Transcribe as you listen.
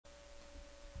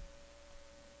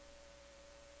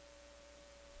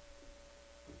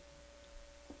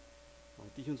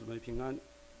弟兄姊妹平安，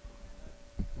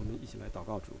我们一起来祷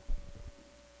告主。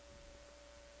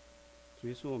主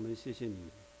耶稣，我们谢谢你，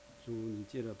主，你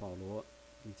借着保罗，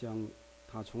你将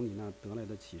他从你那得来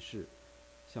的启示，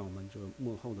向我们这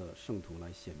幕后的圣徒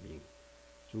来显明。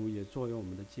主也作为我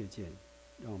们的借鉴，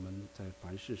让我们在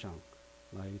凡事上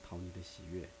来讨你的喜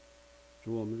悦。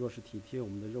主，我们若是体贴我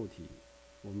们的肉体，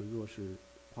我们若是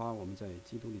夸我们在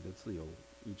基督里的自由，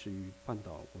以至于绊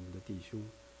倒我们的弟兄，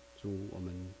主，我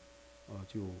们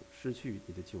就失去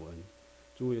你的救恩。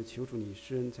主也求主你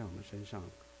施恩在我们身上，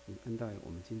你恩待我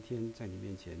们今天在你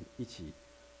面前一起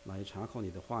来查考你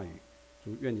的话语。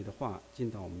主，愿你的话进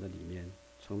到我们的里面，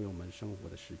成为我们生活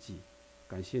的实际。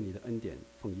感谢你的恩典，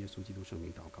奉耶稣基督圣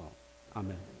名祷告，阿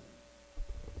们。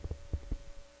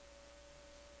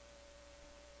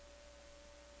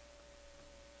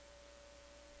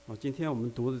今天我们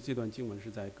读的这段经文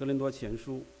是在哥林多前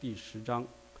书第10章。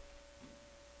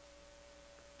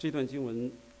这段经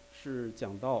文是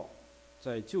讲到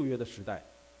在旧约的时代，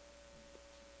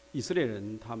以色列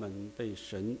人他们被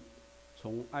神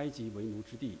从埃及为奴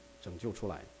之地拯救出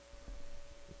来，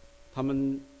他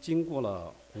们经过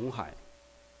了红海，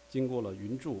经过了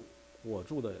云柱火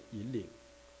柱的引领，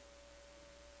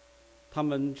他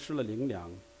们吃了灵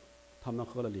粮，他们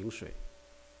喝了灵水。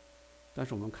但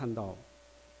是我们看到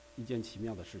一件奇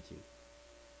妙的事情，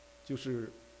就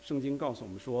是圣经告诉我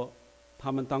们说，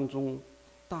他们当中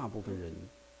大部分人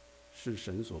是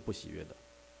神所不喜悦的，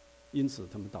因此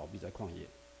他们倒闭在旷野。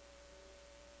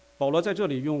保罗在这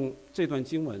里用这段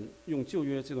经文，用旧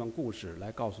约这段故事来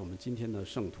告诉我们今天的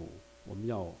圣徒，我们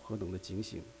要何等的警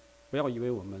醒，不要以为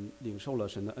我们领受了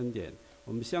神的恩典，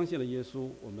我们相信了耶稣，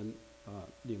我们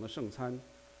领了圣餐，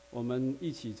我们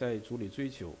一起在主里追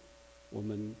求，我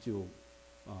们就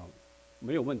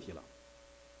没有问题了。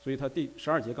所以他第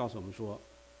12节告诉我们说，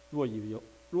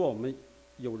若我们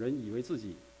有人以为自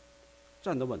己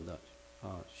站得稳的，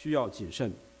需要谨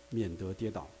慎，免得跌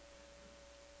倒。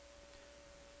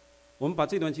我们把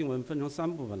这段经文分成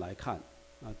3部分来看，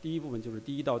第一部分就是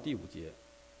第1到第5节，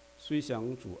虽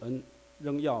享主恩，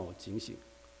仍要警醒。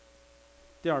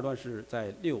第2段是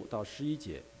在6到11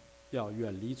节，要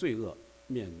远离罪恶，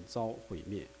免遭毁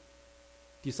灭。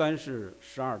第3是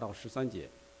12到13节，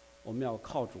我们要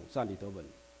靠主站立得稳，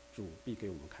主必给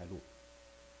我们开路。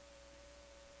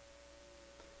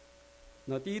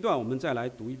那第1段我们再来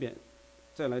读一遍，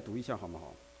再来读一下好不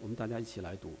好？我们大家一起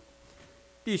来读。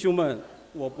弟兄们，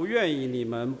我不愿意你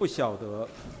们不晓得，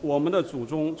我们的祖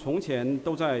宗从前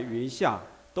都在云下，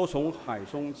都从海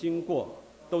中经过，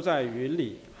都在云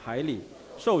里海里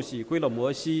受洗归了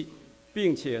摩西，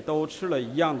并且都吃了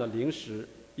一样的灵食，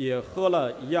也喝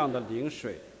了一样的灵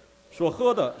水。所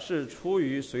喝的是出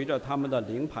于随着他们的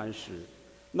灵磐石，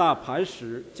那磐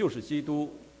石就是基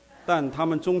督。但他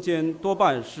们中间多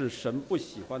半是神不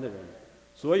喜欢的人，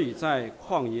所以在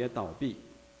旷野倒闭。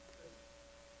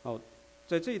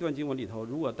在这一段经文里头，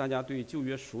如果大家对旧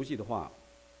约熟悉的话，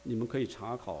你们可以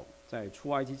查考在出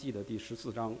埃及记的第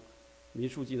14章，民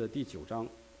数记的第9章。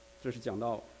这是讲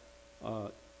到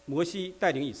摩西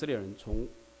带领以色列人从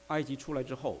埃及出来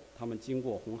之后，他们经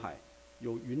过红海，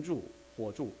有云柱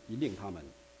火柱引领他们，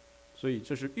所以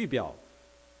这是预表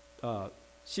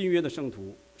新约的圣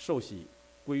徒受洗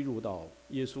归入到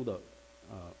耶稣的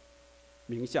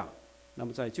名下。那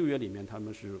么在旧约里面，他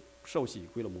们是受洗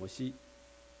归了摩西。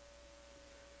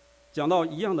讲到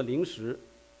一样的灵食，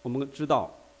我们知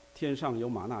道天上有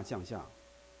玛纳降下，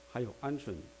还有鹌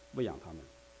鹑喂养他们，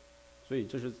所以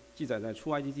这是记载在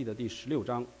出埃及记的第16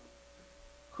章。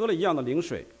喝了一样的灵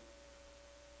水，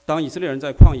当以色列人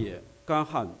在旷野干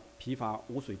旱疲乏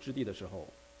无水之地的时候，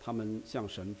他们向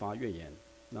神发怨言，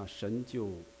那神就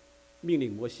命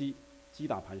令摩西击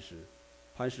打磐石，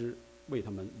磐石为他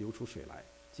们流出水来，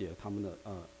解他们的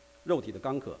肉体的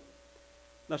干渴。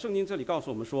那圣经这里告诉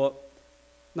我们说，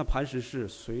那磐石是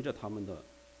随着他们的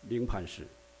灵磐石。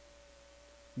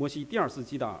摩西第2次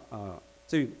击打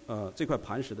这块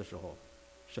磐石的时候，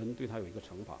神对他有一个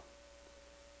惩罚。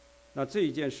那这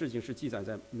一件事情是记载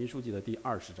在民数记的第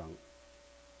20章。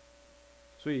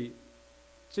所以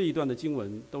这一段的经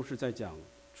文都是在讲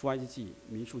出埃及记、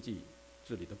民数记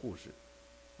这里的故事。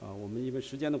我们因为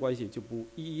时间的关系，就不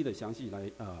一一的详细来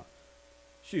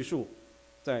叙述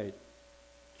在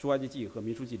出埃及记和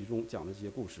民数记里中讲的这些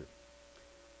故事。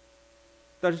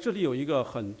但是这里有一个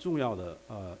很重要的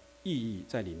意义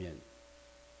在里面。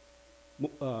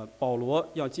保罗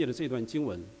要借着这段经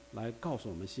文来告诉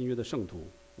我们新约的圣徒，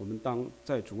我们当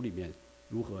在主里面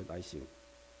如何来行。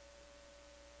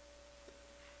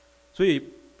所以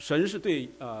神是对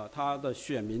他的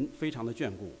选民非常的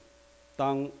眷顾。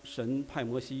当神派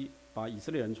摩西把以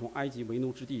色列人从埃及为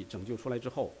奴之地拯救出来之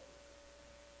后，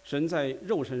神在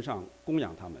肉身上供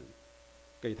养他们，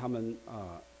给他们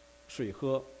水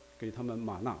喝，给他们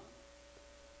玛纳。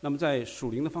那么在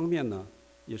属灵的方面呢，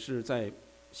也是在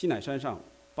西乃山上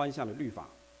颁下了律法，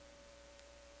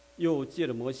又借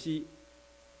着摩西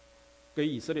给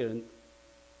以色列人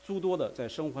诸多的在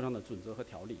生活上的准则和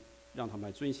条例，让他们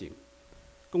来遵行。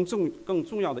更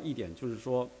重要的一点就是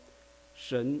说，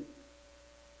神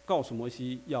告诉摩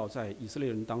西要在以色列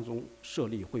人当中设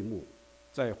立会幕，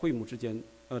在会幕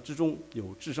之中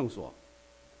有至圣所，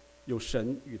有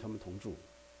神与他们同住，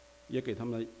也给他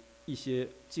们一些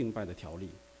敬拜的条例。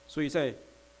所以在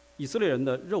以色列人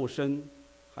的肉身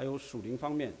还有属灵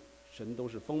方面，神都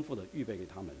是丰富的预备给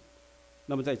他们。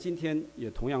那么在今天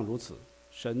也同样如此，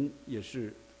神也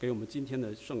是给我们今天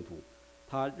的圣徒，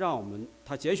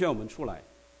他拣选我们出来，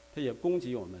他也供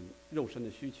给我们肉身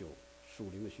的需求、属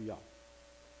灵的需要。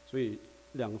所以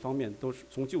两个方面都是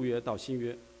从旧约到新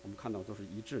约，我们看到都是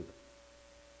一致的。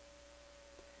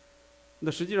那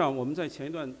实际上我们在前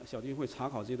一段小弟兄会查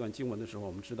考这段经文的时候，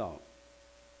我们知道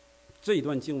这一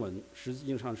段经文实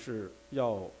际上是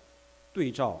要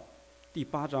对照第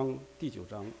8章、第9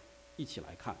章一起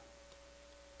来看。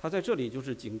他在这里就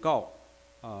是警告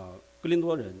哥林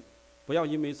多人，不要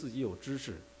因为自己有知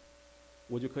识，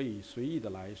我就可以随意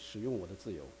的来使用我的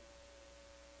自由。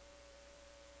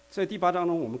在第8章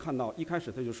中，我们看到一开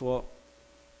始他就说，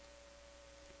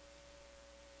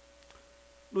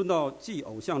论到祭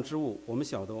偶像之物，我们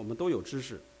晓得我们都有知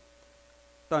识，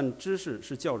但知识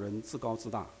是叫人自高自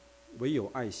大，唯有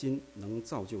爱心能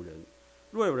造就人。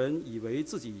若有人以为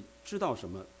自己知道什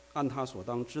么，按他所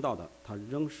当知道的，他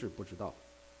仍是不知道。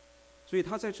所以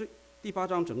他在这第8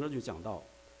章整个就讲到，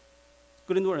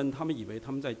哥林多人他们以为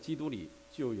他们在基督里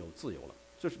就有自由了，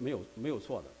这是没有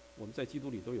错的，我们在基督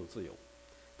里都有自由。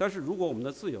但是如果我们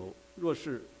的自由，若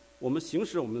是我们行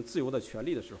使我们自由的权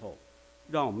利的时候，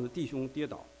让我们的弟兄跌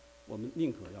倒，我们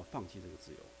宁可要放弃这个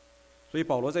自由。所以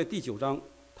保罗在第9章，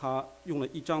他用了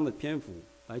1章的篇幅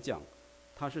来讲，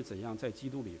他是怎样在基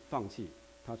督里放弃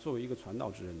他作为一个传道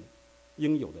之人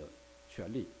应有的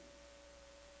权利。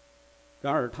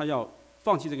然而他要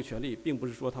放弃这个权利，并不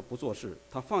是说他不做事，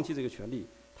他放弃这个权利，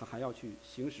他还要去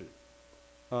行使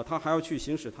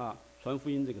他传福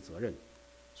音这个责任。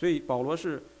所以保罗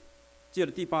是借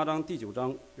了第8章、第9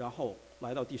章，然后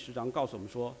来到第10章，告诉我们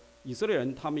说，以色列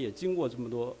人他们也经过这么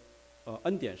多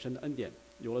恩典，神的恩典，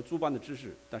有了诸般的知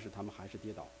识，但是他们还是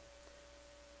跌倒。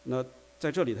那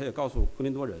在这里他也告诉哥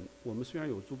林多人，我们虽然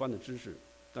有诸般的知识，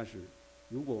但是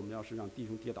如果我们要是让弟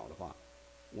兄跌倒的话，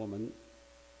我们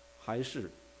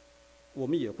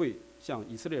也会像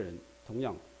以色列人同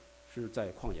样是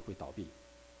在旷野会倒闭。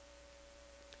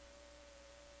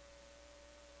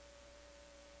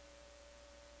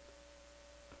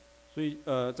所以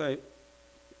在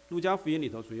路加福音里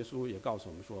头，主耶稣也告诉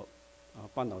我们说，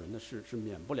绊倒人的事是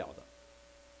免不了的，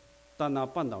但那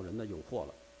绊倒人的有祸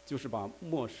了，就是把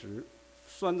磨石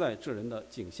拴在这人的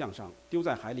颈项上，丢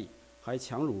在海里，还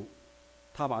强如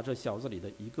他把这小子里的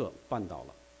一个绊倒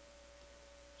了。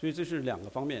所以这是两个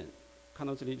方面，看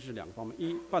到这里是两个方面：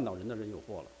一，绊倒人的人有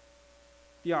祸了；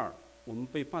第二，我们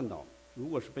被绊倒，如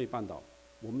果是被绊倒，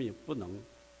我们也不能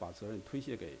把责任推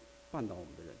卸给绊倒我们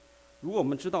的人。如果我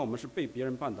们知道我们是被别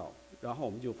人绊倒，然后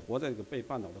我们就活在这个被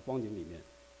绊倒的光景里面，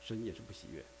神也是不喜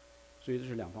悦。所以这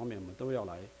是两方面，我们都要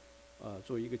来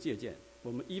做一个借鉴。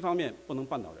我们一方面不能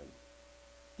绊倒人，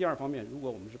第二方面，如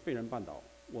果我们是被人绊倒，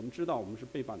我们知道我们是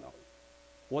被绊倒，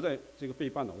活在这个被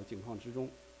绊倒的境况之中，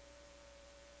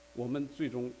我们最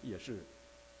终也是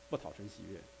不讨神喜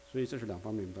悦。所以这是两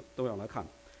方面都要来看。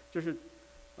这是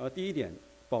第一点，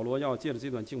保罗要借着这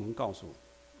段经文告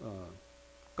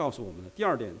诉我们的。第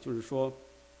二点就是说，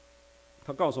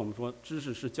他告诉我们说，知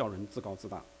识是叫人自高自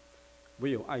大，唯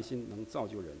有爱心能造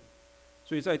就人。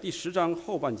所以在第10章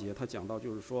后半节，他讲到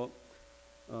就是说，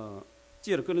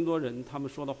借着哥林多人他们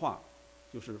说的话，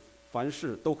就是凡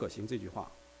事都可行这句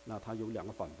话，那他有两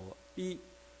个反驳。第一，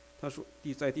他说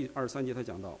在第23节他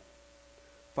讲到，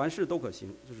凡事都可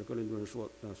行，这是哥林多人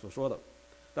所说的。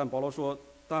但保罗说，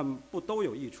但不都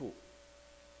有益处。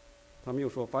他们又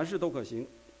说，凡事都可行，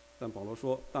但保罗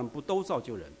说，但不都造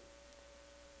就人。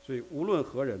所以无论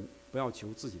何人，不要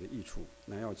求自己的益处，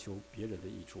乃要求别人的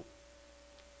益处。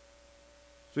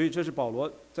所以这是保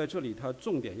罗在这里他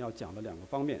重点要讲的两个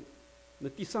方面。那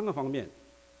第三个方面，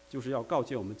就是要告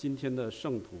诫我们今天的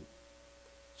圣徒，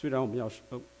虽然我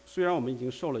们已经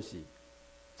受了洗，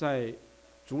在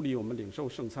主里我们领受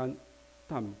圣餐，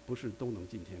但不是都能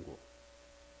进天国。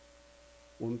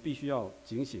我们必须要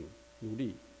警醒努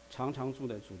力，常常住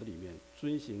在主的里面，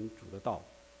遵行主的道，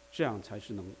这样才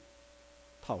是能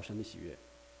讨神的喜悦。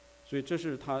所以这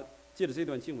是他借着这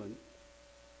段经文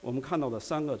我们看到的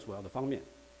3个主要的方面：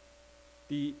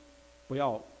第一，不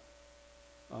要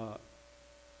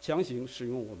强行使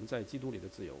用我们在基督里的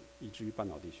自由，以至于绊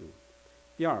倒弟兄；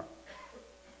第二，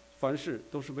凡事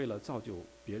都是为了造就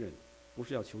别人，不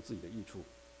是要求自己的益处；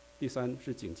第三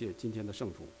是警戒今天的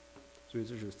圣徒。所以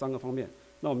这是3个方面。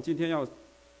那我们今天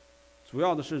主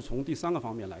要的是从第3个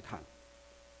方面来看，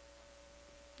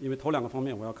因为头2个方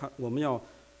面我们要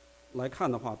来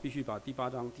看的话，必须把第8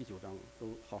章、第9章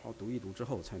都好好读一读之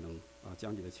后，才能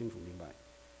讲解得清楚明白。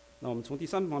那我们从第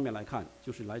3方面来看，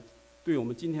就是来对我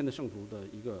们今天的圣徒的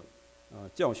一个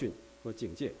教训和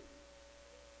警戒。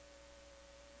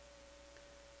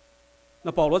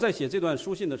那保罗在写这段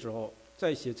书信的时候，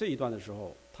在写这一段的时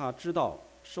候，他知道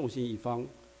受信一方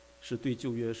是对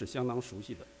旧约是相当熟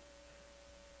悉的，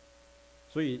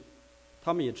所以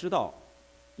他们也知道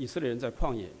以色列人在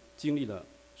旷野经历了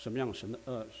什么样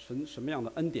神什么样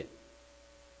的恩典，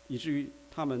以至于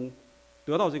他们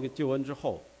得到这个救恩之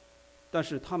后，但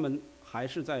是他们还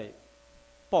是在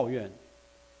抱怨、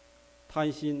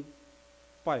贪心、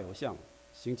拜偶像、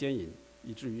行奸淫，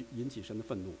以至于引起神的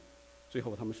愤怒。最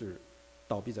后他们是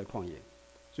倒闭在旷野，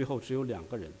最后只有2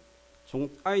个人，从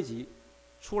埃及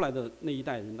出来的那一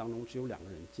代人当中，只有2个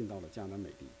人进到了迦南美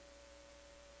地。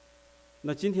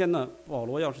那今天呢，保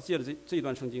罗要是借着这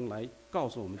段圣经来告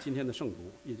诉我们今天的圣徒，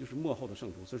也就是末后的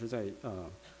圣徒，这是在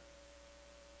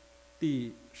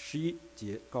第11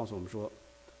节告诉我们说，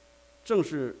正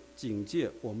是警戒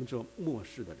我们这末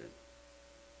世的人。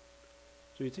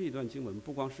所以这一段经文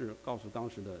不光是告诉当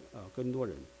时的哥林多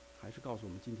人，还是告诉我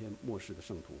们今天末世的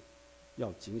圣徒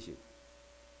要警醒。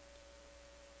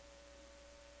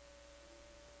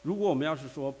如果我们要是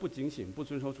说不警醒、不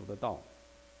遵守主的道，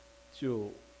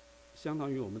就相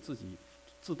当于我们自己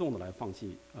自动的来放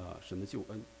弃神的救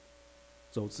恩，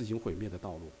走自行毁灭的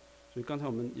道路。所以刚才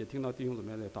我们也听到弟兄姊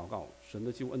妹在祷告，神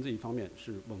的救恩这一方面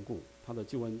是稳固，他的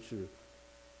救恩是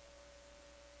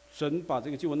神把这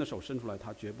个救恩的手伸出来，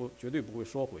他绝对不会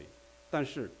收回。但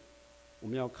是我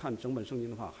们要看整本圣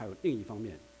经的话，还有另一方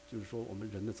面，就是说我们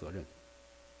人的责任。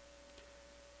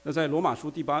那在罗马书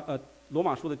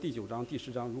的第9章、第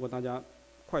10章，如果大家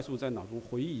快速在脑中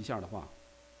回忆一下的话，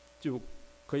就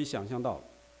可以想象到，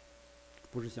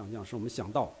不是想象，是我们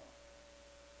想到，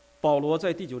保罗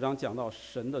在第9章讲到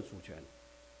神的主权，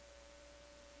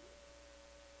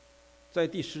在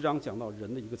第10章讲到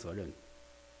人的一个责任，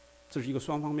这是一个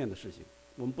双方面的事情。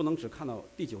我们不能只看到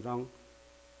第9章，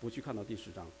不去看到第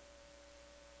10章。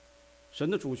神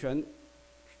的主权，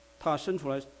他伸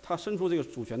出这个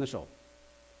主权的手，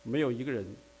没有一个人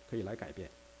可以来改变。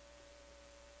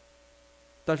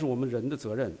但是我们人的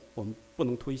责任，我们不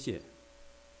能推卸。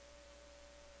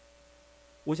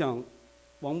我想，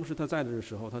王牧师他在的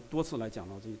时候，他多次来讲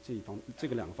到这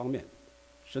个2个方面，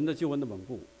神的救恩的稳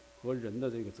固和人的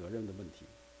这个责任的问题。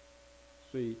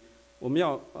所以我们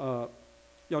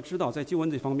要知道，在救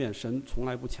恩这方面，神从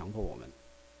来不强迫我们。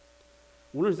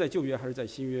无论是在旧约还是在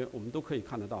新约，我们都可以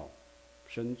看得到，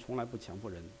神从来不强迫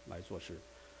人来做事。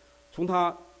从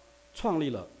他创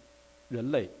立了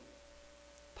人类，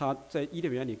他在伊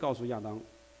甸园里告诉亚当，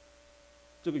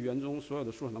这个园中所有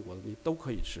的树上的果子你都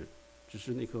可以吃，只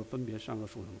是那棵分别善恶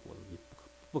树上的果子你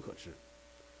不可吃，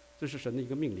这是神的一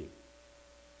个命令。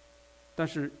但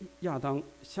是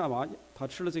夏娃他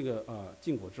吃了这个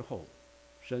禁果之后，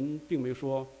神并没有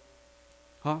说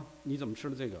你怎么吃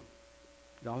了这个，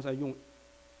然后再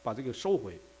把这个收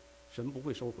回，神不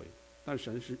会收回，但是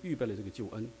神是预备了这个救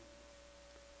恩。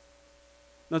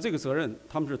那这个责任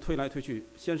他们是推来推去，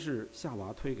先是夏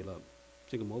娃推给了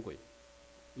这个魔鬼，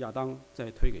亚当再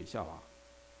推给夏娃，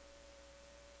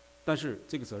但是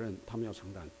这个责任他们要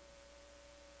承担。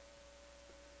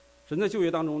神在旧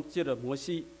约当中借着摩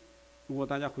西，如果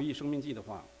大家回忆生命记的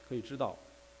话，可以知道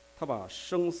他把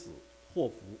生死祸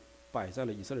福摆在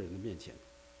了以色列人的面前，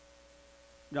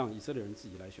让以色列人自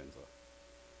己来选择。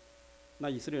那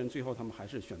以色列人最后他们还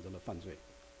是选择了犯罪，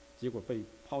结果被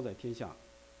抛在天下，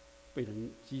被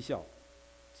人讥笑、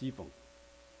讥讽、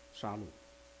杀戮。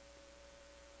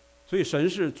所以神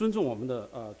是尊重我们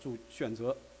的选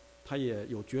择，他也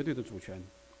有绝对的主权，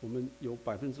我们有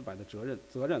100%的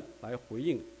责任来回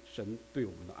应神对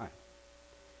我们的爱。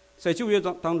在旧约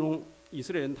当中，以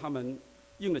色列人他们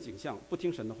应了景象，不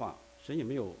听神的话，神也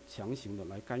没有强行的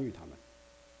来干预他们。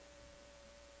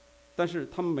但是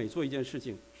他们每做一件事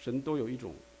情，神都有一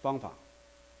种方法，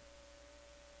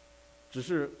只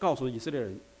是告诉以色列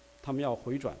人，他们要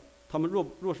回转。他们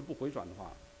若是不回转的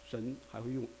话，神还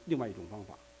会用另外一种方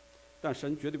法。但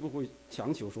神绝对不会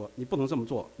强求说你不能这么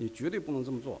做，你绝对不能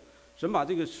这么做。神把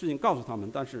这个事情告诉他们，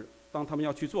但是当他们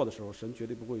要去做的时候，神绝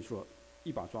对不会说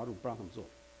一把抓住不让他们做。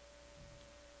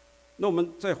那我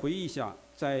们再回忆一下，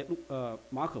在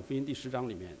马可福音第10章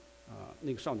里面，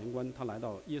那个少年官他来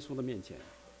到耶稣的面前，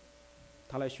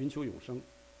他来寻求永生。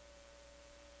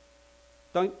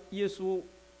当耶稣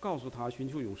告诉他寻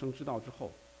求永生之道之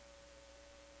后，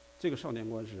这个少年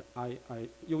官是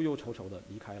忧忧愁愁的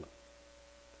离开了。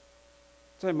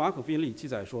在马可福音里记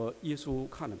载说，耶稣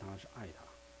看着他是爱他，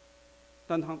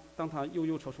但当他忧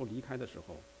忧愁愁离开的时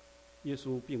候，耶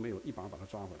稣并没有一把把他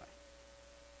抓回来，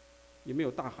也没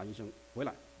有大喊一声回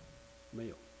来，没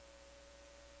有。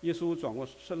耶稣转过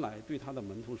身来对他的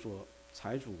门徒说：“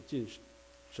财主进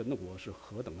神的国是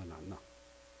何等的难呐！”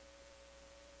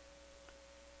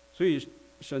所以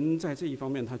神在这一方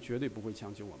面他绝对不会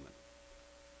强求我们。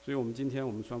所以我们今天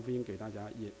我们传福音给大家，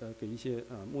也给一些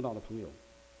慕道的朋友，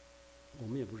我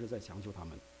们也不是在强求他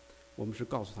们，我们是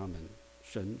告诉他们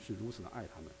神是如此的爱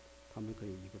他们，他们可以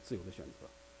有一个自由的选择，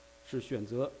是选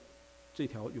择这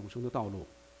条永生的道路，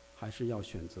还是要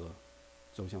选择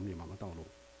走向灭亡的道路。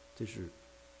这是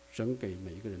神给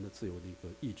每一个人的自由的一个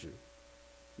意志，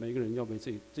每一个人要为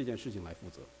这件事情来负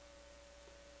责。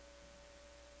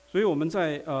所以我们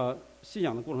在信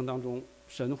仰的过程当中，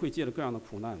神会借着各样的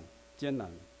苦难艰难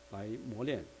来磨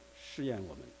练试验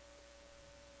我们。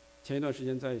前一段时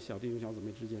间在小弟兄小姊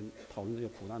妹之间讨论这个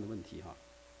苦难的问题哈，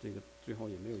这个最后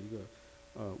也没有一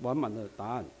个完满的答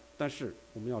案。但是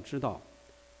我们要知道，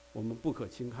我们不可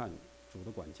轻看主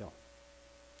的管教，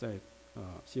在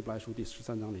希伯来书第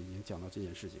13章里已经讲到这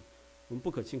件事情。我们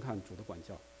不可轻看主的管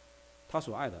教，他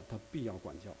所爱的他必要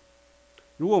管教。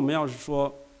如果我们要是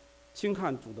说轻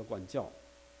看主的管教，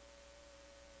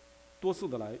多次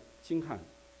的来轻看，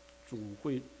主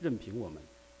会任凭我们。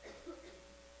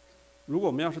如果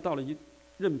我们要是到了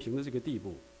任凭的这个地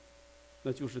步，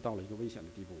那就是到了一个危险的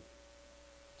地步，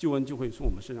救恩就会从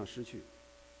我们身上失去。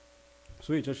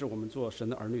所以这是我们做神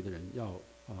的儿女的人要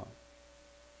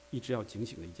一直要警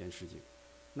醒的一件事情。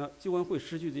那救恩会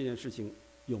失去这件事情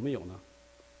有没有呢？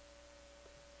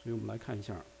所以我们来看一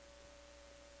下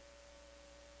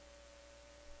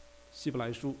希伯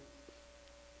来书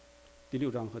第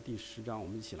6章和第10章，我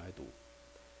们一起来读。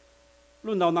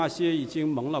论到那些已经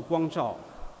蒙了光照，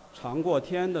尝过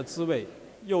天恩的滋味，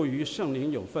又与圣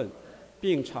灵有份，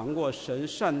并尝过神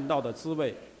善道的滋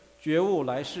味，觉悟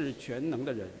来世全能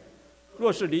的人，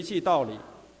若是离弃道理，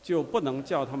就不能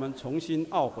叫他们重新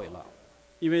懊悔了，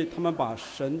因为他们把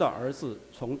神的儿子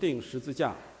重钉十字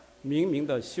架，明明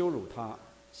的羞辱他。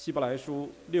希伯来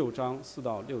书6章4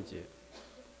到6节。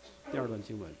第二段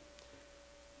经文，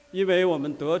因为我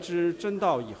们得知真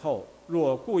道以后，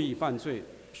若故意犯罪，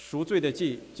赎罪的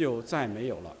祭就再没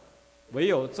有了，唯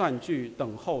有暂居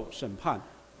等候审判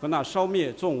和那烧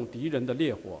灭众敌人的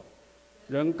烈火。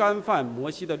人干犯摩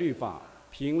西的律法，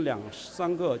凭2、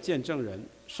3个见证人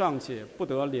尚且不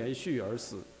得连续而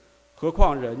死，何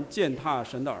况人践踏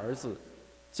神的儿子，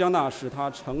将那使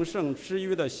他成圣之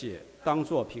约的血当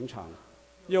作平常，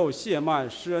又亵慢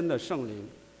施恩的圣灵，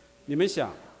你们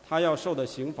想他要受的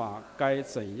刑罚该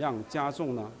怎样加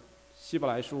重呢？希伯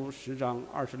来书10章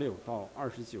26到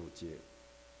29节。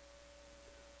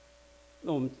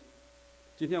那我们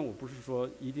今天我不是说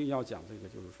一定要讲这个，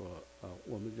就是说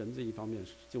我们人这一方面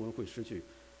救恩会失去，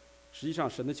实际上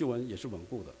神的救恩也是稳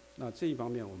固的。那这一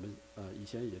方面我们以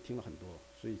前也听了很多，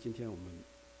所以今天我们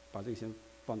把这个先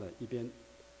放在一边。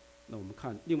那我们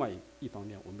看另外一方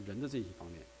面，我们人的这一方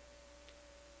面。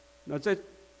那在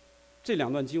这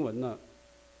2段经文呢，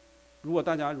如果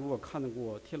大家看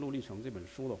过《天路历程》这本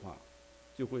书的话，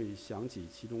就会想起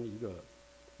其中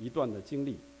一段的经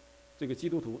历。这个基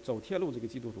督徒走天路，这个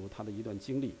基督徒他的一段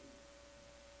经历，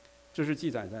这是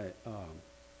记载在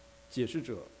解释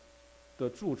者的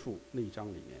住处那一章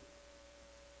里面。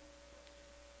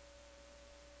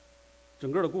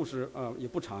整个的故事也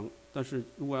不长，但是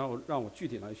如果要让我具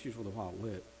体来叙述的话，我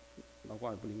也脑瓜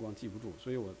也不灵光，记不住，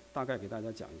所以我大概给大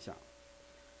家讲一下。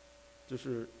就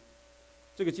是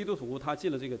这个基督徒他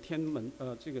进了这个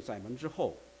这个窄门之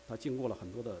后，他经过了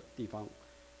很多的地方，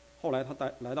后来他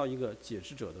来到一个解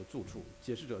释者的住处，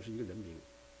解释者是一个人名。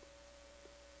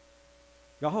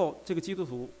然后这个基督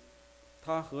徒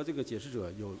他和这个解释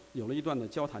者有了一段的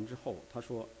交谈之后，他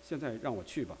说：“现在让我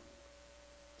去吧。”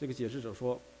这个解释者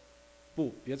说：“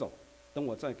不，别走，等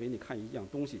我再给你看一样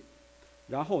东西，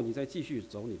然后你再继续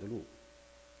走你的路。”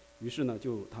于是呢，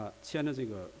他牵着这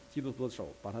个基督徒的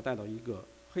手，把他带到一个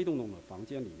黑洞洞的房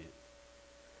间里面。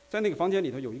在那个房间里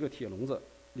头有一个铁笼子，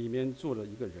里面坐着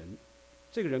一个人。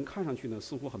这个人看上去呢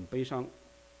似乎很悲伤，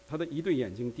他的一对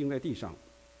眼睛盯在地上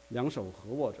，2手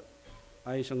合握着，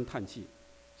唉声叹气，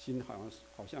心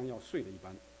好像要碎了一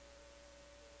般。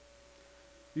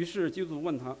于是基督徒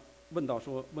问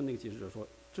那个解释者说：“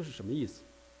这是什么意思？”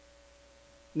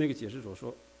那个解释者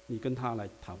说：“你跟他来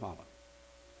谈话吧。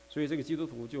所以这个基督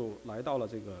徒就来到了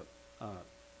这个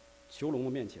囚笼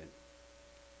的面前。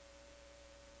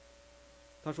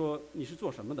他说：“你是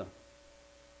做什么的？”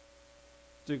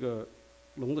这个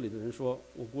笼子里的人说：“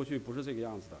我过去不是这个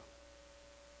样子的。”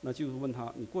那基督徒问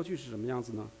他：“你过去是什么样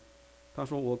子呢？”他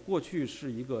说：“我过去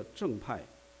是一个正派、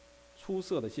出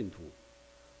色的信徒，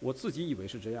我自己以为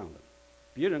是这样的，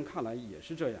别人看来也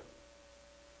是这样。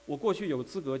我过去有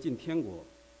资格进天国，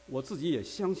我自己也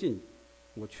相信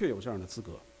我确有这样的资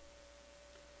格。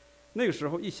那个时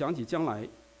候一想起将来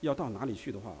要到哪里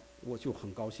去的话，我就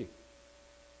很高兴。”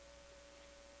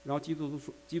然后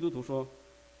基督徒说：“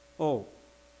哦，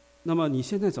那么你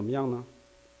现在怎么样呢？”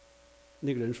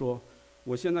那个人说：“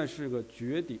我现在是个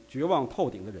绝望透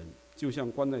顶的人，就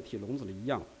像关在铁笼子里一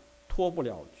样，脱不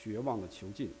了绝望的囚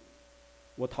禁，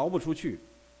我逃不出去。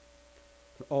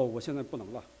哦，我现在不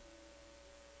能了。”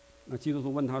那基督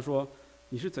徒问他说：“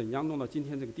你是怎样弄到今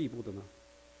天这个地步的呢？”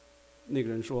那个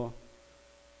人说：“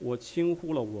我轻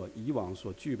忽了我以往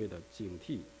所具备的警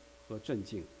惕和镇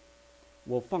静，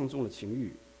我放纵了情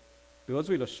欲，得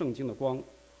罪了圣经的光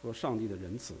和上帝的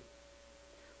仁慈。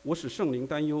我使圣灵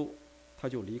担忧，他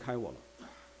就离开我了。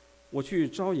我去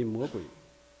招引魔鬼，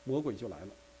魔鬼就来了。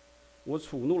我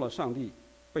触怒了上帝，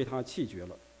被他气绝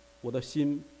了。我的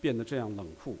心变得这样冷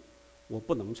酷，我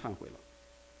不能忏悔了。”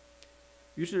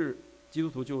于是基督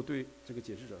徒就对这个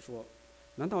解释者说：“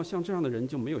难道像这样的人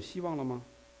就没有希望了吗？”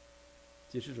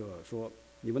解释者说：“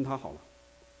你问他好了。”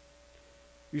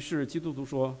于是基督徒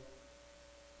说：“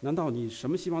难道你什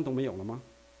么希望都没有了吗？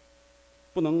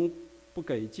不能不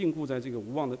给禁锢在这个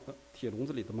无望的铁笼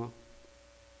子里的吗？”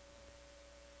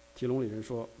铁笼里人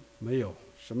说：“没有，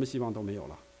什么希望都没有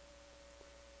了。”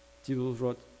基督徒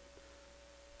说：“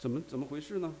怎么回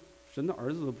事呢？神的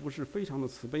儿子不是非常的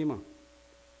慈悲吗？”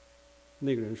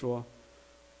那个人说：“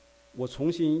我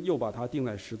重新又把他钉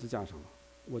在十字架上了。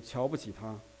我瞧不起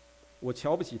他，我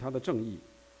瞧不起他的正义，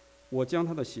我将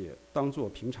他的血当作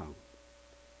平常，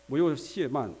我又亵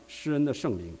慢施恩的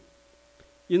圣灵，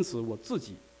因此我自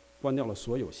己关掉了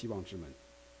所有希望之门。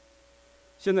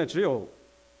现在只有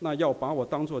那要把我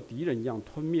当作敌人一样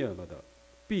吞灭了的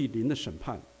必临的审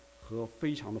判和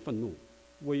非常的愤怒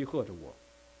威吓着我，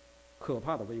可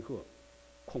怕的威吓，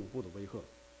恐怖的威吓。”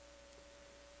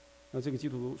那这个基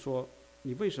督徒说：“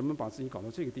你为什么把自己搞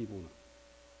到这个地步呢？”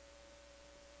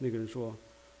那个人说：“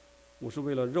我是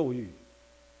为了肉欲、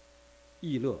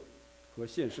逸乐和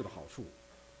现世的好处。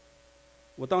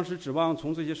我当时指望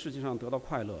从这些事情上得到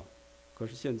快乐，可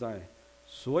是现在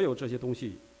所有这些东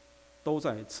西都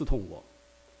在刺痛我，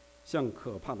像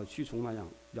可怕的蛆虫那样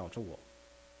咬着我。”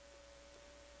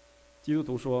基督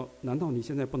徒说：“难道你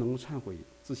现在不能忏悔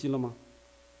自新了吗？”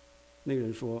那个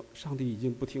人说：“上帝已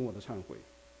经不听我的忏悔，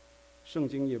圣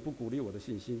经也不鼓励我的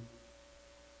信心。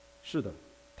是的，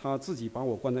他自己把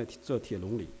我关在这铁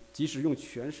笼里，即使用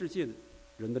全世界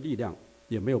人的力量，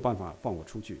也没有办法放我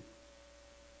出去。”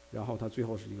然后他最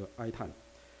后是一个哀叹：“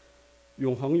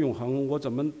永恒，永恒，我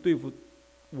怎么对付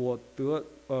我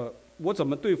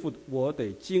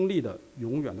得经历的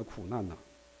永远的苦难呢？”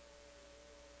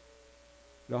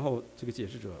然后这个解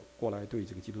释者过来对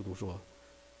这个基督徒说：“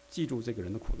记住这个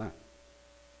人的苦难，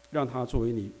让他作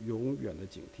为你永远的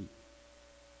警惕。”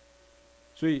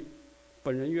所以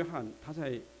本人约翰他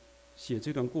在写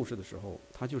这段故事的时候，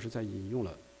他就是在引用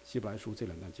了希伯来书这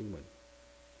两段经文。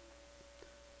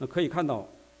那可以看到，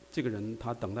这个人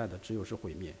他等待的只有是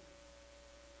毁灭。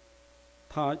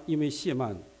他因为亵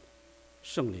慢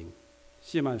圣灵，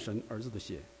亵慢神儿子的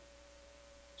血，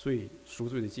所以赎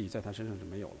罪的祭在他身上是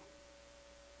没有了。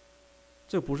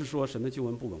这不是说神的救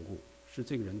恩不稳固，是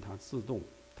这个人他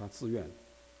自愿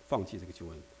放弃这个救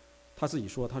恩。他自己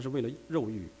说他是为了肉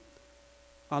欲、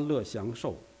安乐享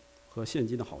受和现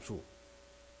今的好处，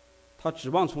他指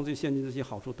望从这现今这些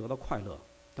好处得到快乐，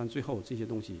但最后这些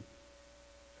东西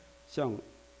像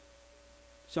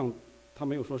他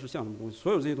没有说是像什么东西，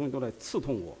所有这些东西都在刺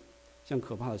痛我，像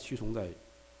可怕的蛆虫在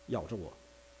咬着我。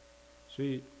所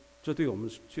以这对我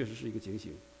们确实是一个警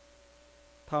醒。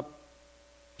他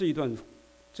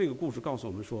这个故事告诉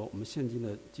我们说，我们现今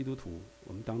的基督徒，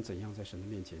我们当怎样在神的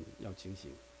面前要警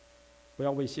醒，不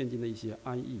要为现今的一些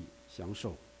安逸、享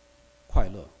受、快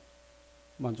乐，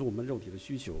满足我们肉体的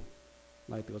需求，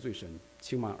来得罪神，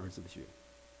轻慢儿子的血。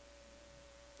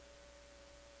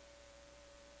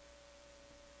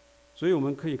所以我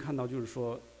们可以看到，就是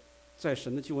说，在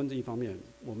神的救恩这一方面，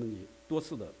我们也多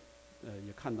次的，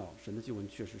也看到神的救恩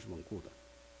确实是稳固的。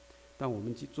但我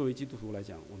们作为基督徒来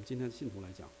讲，我们今天的信徒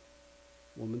来讲，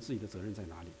我们自己的责任在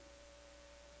哪里？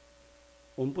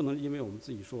我们不能因为我们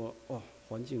自己说，哦，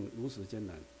环境如此艰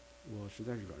难，我实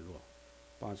在是软弱，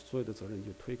把所有的责任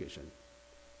就推给神。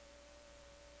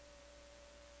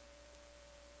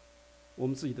我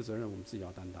们自己的责任我们自己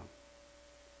要担当。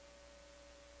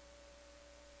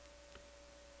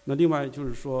那另外就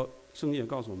是说，圣经也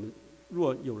告诉我们，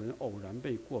若有人偶然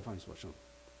被过犯所胜，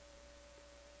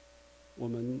我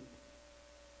们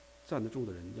站得住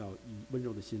的人要以温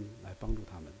柔的心来帮助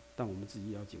他们，但我们自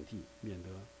己也要警惕，免得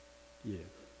也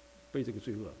被这个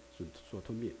罪恶所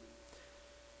吞灭。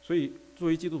所以作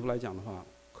为基督徒来讲的话，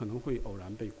可能会偶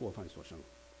然被过犯所胜，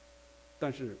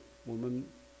但是我们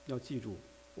要记住，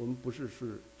我们不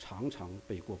是常常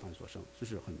被过犯所胜，这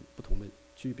是很不同的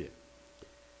区别。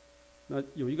那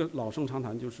有一个老生常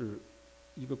谈，就是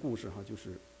一个故事哈，就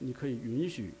是你可以允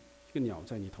许一个鸟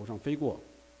在你头上飞过，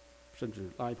甚至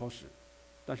拉一泡屎，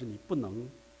但是你不能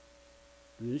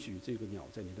允许这个鸟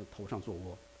在你的头上做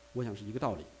窝。我想是一个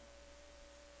道理。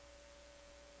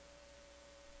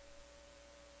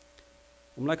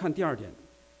我们来看第二点，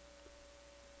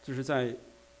这是在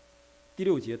第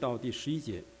6节到第11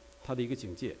节，它的一个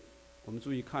警戒。我们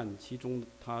注意看其中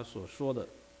他所说的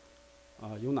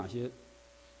有哪些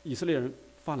以色列人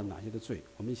犯了哪些的罪，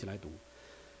我们一起来读。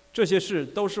这些事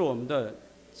都是我们的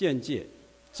见戒，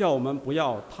叫我们不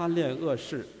要贪恋恶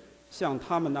事，像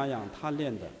他们那样贪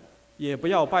恋的；也不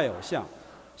要拜偶像，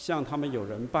像他们有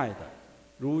人拜的。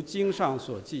如经上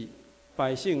所记，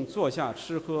百姓坐下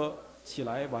吃喝，起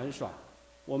来玩耍。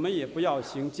我们也不要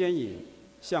行奸淫，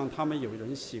像他们有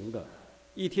人行的，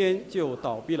一天就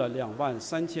倒闭了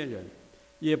23000人；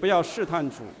也不要试探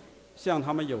主，像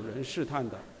他们有人试探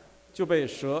的，就被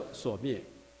蛇所灭。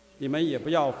你们也不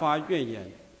要发怨言，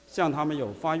像他们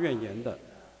有发怨言的，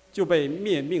就被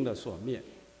灭命的所灭。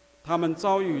他们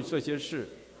遭遇这些事，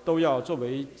都要作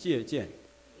为借鉴，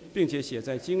并且写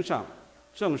在经上，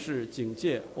正是警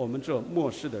戒我们这末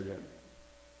世的人。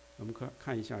我们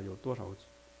看一下有多少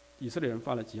以色列人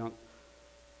犯了几样，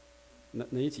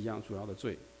哪几样主要的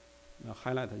罪？那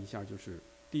highlight 一下，就是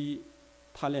第一，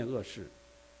贪恋恶事；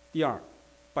第二，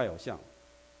拜偶像；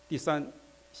第三，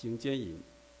行奸淫；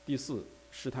第四，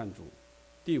试探主；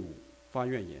第五，发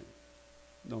怨言。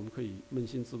那我们可以扪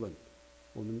心自问，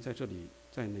我们在这里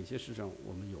在哪些事上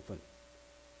我们有份？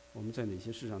我们在哪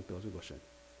些事上得罪过神？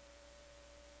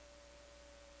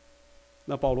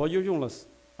那保罗又用了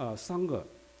3个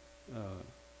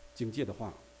警戒的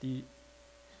话：第一，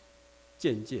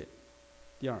见戒；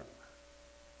第二，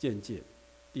见戒；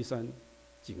第三，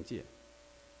警戒。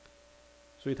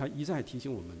所以他一再提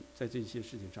醒我们，在这些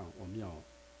事情上我们要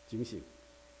警醒，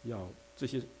这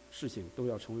些事情都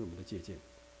要成为我们的借鉴，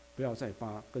不要再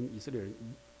犯和以色列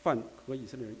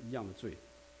人一样的罪。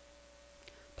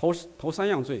头3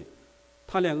样罪，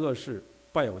贪恋恶事、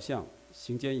拜偶像、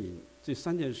行奸淫，这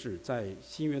3件事在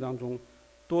新约当中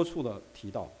多处的提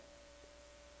到。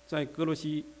在哥罗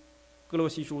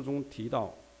西书中提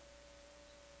到，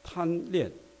贪恋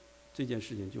这件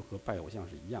事情就和拜偶像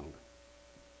是一样的。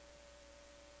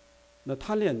那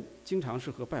贪恋经常是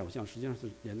和拜偶像实际上是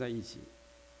连在一起。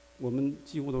我们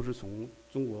几乎都是从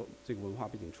中国这个文化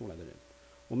背景出来的人，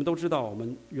我们都知道，我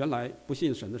们原来不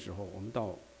信神的时候，我们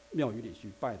到庙宇里去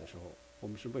拜的时候，我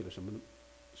们是为了什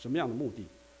么样的目的？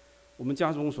我们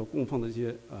家中所供奉的这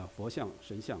些佛像、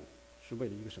神像，是为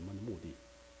了一个什么的目的？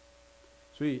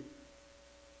所以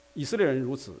以色列人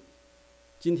如此，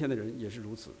今天的人也是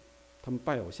如此，他们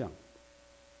拜偶像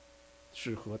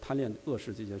是和贪恋恶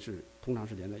事这件事通常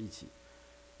是连在一起。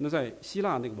那在希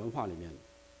腊那个文化里面，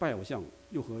拜偶像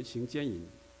又和行奸淫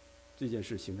这件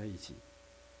事行在一起。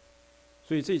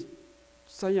所以这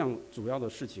3样主要的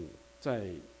事情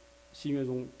在新约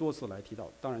中多次来提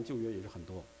到，当然旧约也是很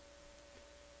多。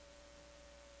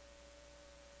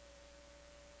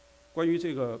关于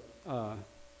这个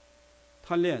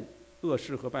贪恋恶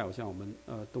事和拜偶像，我们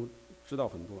都知道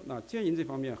很多。那奸淫这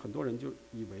方面，很多人就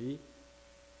以为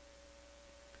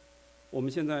我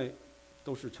们现在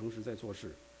都是诚实在做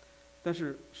事，但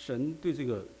是神对这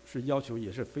个是要求也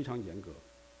是非常严格。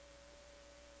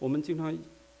我们经常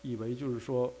以为就是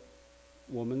说，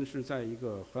我们是在一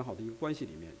个很好的一个关系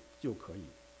里面就可以，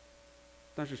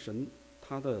但是神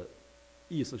他的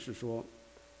意思是说，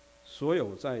所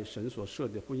有在神所设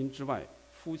立的婚姻之外、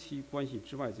夫妻关系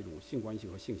之外这种性关系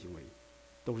和性行为，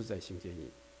都是在行奸淫。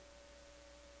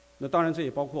那当然这也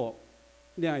包括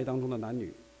恋爱当中的男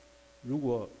女，如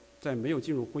果在没有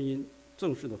进入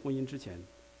正式的婚姻之前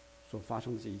所发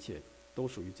生的这一切，都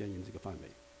属于奸淫这个范围。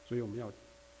所以我们要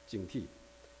警惕，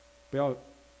不要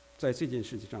在这件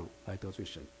事情上来得罪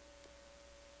神。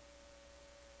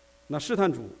那试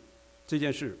探主这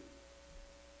件事，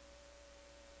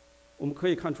我们可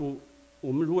以看出，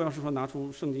我们如果要是说拿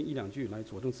出圣经1、2句来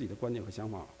佐证自己的观点和想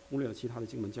法，忽略了其他的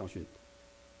经文教训，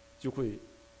就会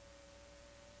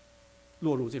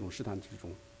落入这种试探之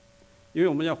中。因为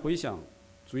我们要回想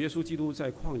主耶稣基督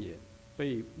在旷野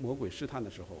被魔鬼试探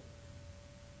的时候，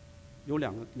有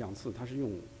两次他是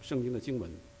用圣经的经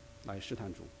文来试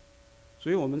探主。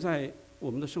所以我们在我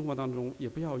们的生活当中，也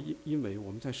不要因为我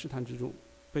们在试探之中、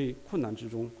被困难之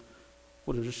中，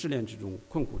或者是试炼之中、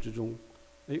困苦之中，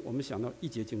我们想到一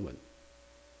节经文，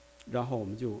然后我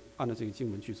们就按照这个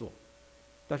经文去做，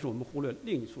但是我们忽略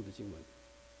另一处的经文，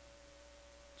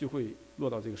就会落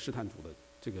到这个试探主的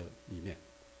这个里面。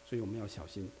所以我们要小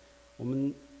心，我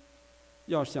们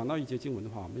要想到一节经文的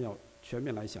话，我们要全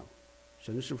面来想，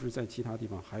神是不是在其他地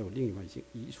方还有另外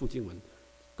一处经文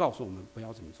告诉我们不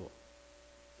要这么做。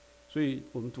所以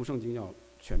我们读圣经要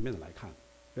全面的来看，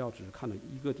不要只是看到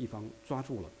一个地方抓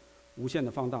住了，无限的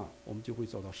放大，我们就会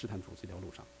走到试探主这条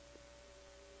路上。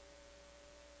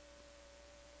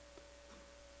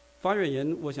发怨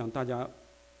言，我想大家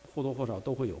或多或少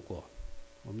都会有过。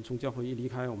我们从教会一离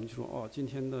开，我们就说今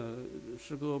天的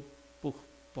诗歌不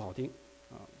好听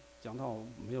啊，讲道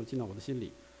没有进到我的心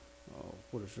里，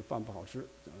或者是饭不好吃，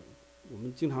我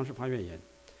们经常是发怨言。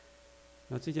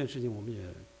那这件事情我们也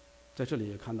在这里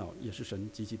也看到，也是神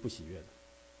极其不喜悦的。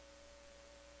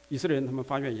以色列人他们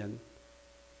发怨言，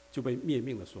就被灭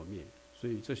命的所灭，所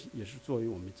以这也是作为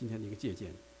我们今天的一个借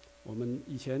鉴。我们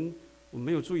以前我们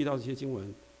没有注意到这些经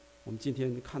文，我们今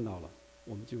天看到了，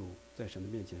我们就在神的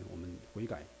面前，我们悔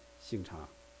改省察，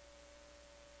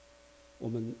我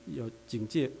们要警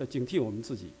惕我们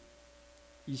自己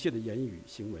一切的言语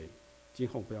行为，今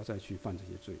后不要再去犯这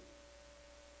些罪。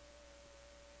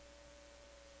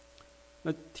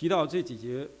那提到这几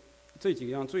个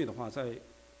样罪的话，在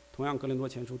同样哥林多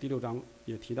前书第6章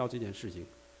也提到这件事情，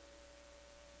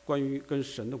关于跟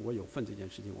神的国有份这件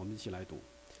事情，我们一起来读。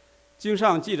经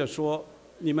上记着说，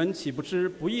你们岂不知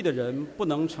不义的人不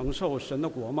能承受神的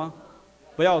国吗？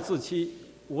不要自欺，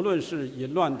无论是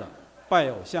淫乱的、拜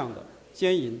偶像的、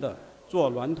奸淫的、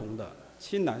做娈童的、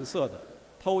亲男色的、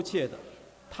偷窃的、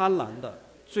贪婪的、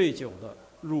醉酒的、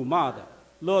辱骂的、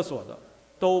勒索的，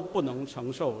都不能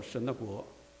承受神的国。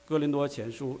哥林多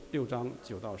前书6章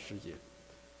9到10节。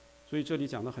所以这里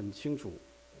讲得很清楚，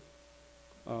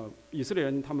以色列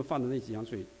人他们犯的那几样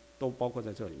罪都包括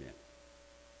在这里面。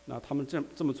那他们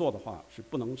这么做的话，是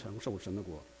不能承受神的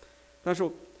国。但是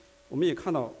我们也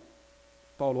看到，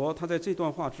保罗他在这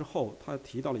段话之后，他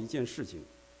提到了一件事情。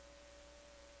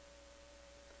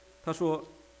他说，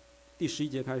第11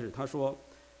节开始，他说：“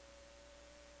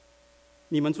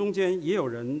你们中间也有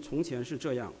人从前是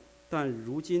这样，但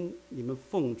如今你们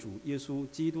奉主耶稣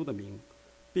基督的名，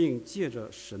并借着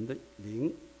神的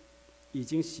灵，已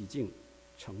经洗净、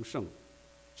成圣、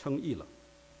称义了。”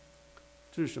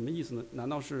这是什么意思呢？难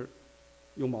道是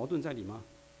有矛盾在里吗？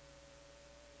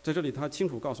在这里他清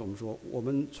楚告诉我们说，我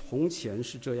们从前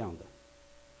是这样的。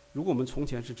如果我们从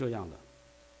前是这样的，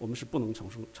我们是不能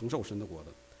承受神的国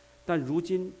的。但如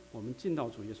今我们进到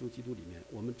主耶稣基督里面，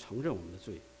我们承认我们的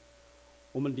罪，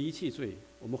我们离弃罪，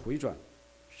我们回转，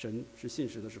神是信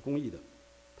实的，是公义的，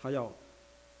他要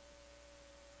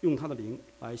用他的灵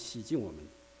来洗净我们，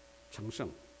成圣、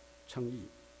称义。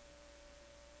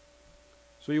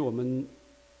所以我们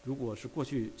如果是过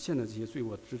去陷在这些罪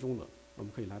恶之中的，我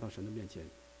们可以来到神的面前，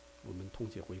我们痛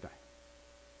切悔改。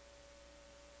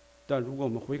但如果我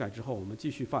们悔改之后，我们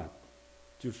继续犯，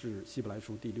就是希伯来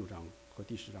书第6章和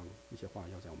第10章一些话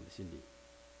要在我们的心里。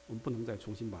我们不能再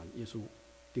重新把耶稣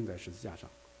钉在十字架上，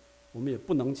我们也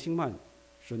不能轻慢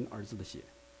神儿子的血。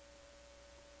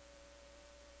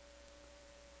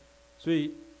所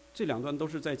以这两段都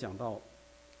是在讲到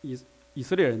以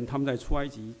色列人他们在出埃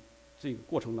及这个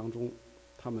过程当中，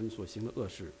他们所行的恶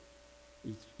事，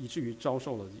以至于遭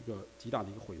受了一个极大的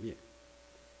一个毁灭。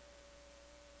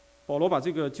保罗把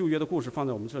这个旧约的故事放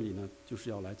在我们这里呢，就是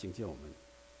要来警戒我们，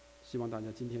希望大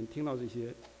家今天听到这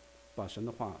些，把神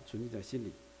的话存记在心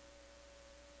里。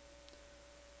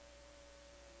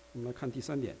我们来看第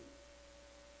3点。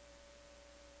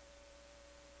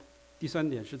第3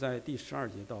点是在第12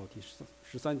节到第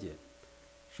13节，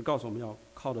是告诉我们要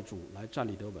靠着主来站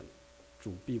立得稳，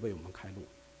主必为我们开路。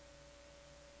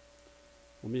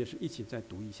我们也是一起再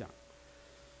读一下。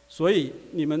所以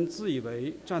你们自以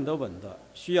为站得稳的，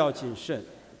需要谨慎，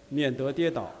免得跌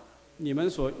倒。你们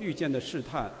所遇见的试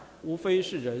探，无非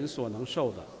是人所能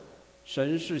受的。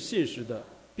神是信实的，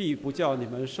必不叫你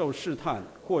们受试探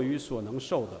过于所能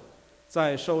受的。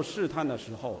在受试探的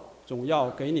时候，总要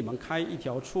给你们开一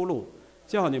条出路，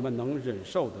叫你们能忍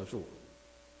受得住。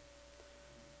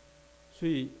所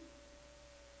以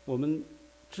我们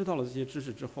知道了这些知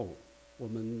识之后，我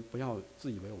们不要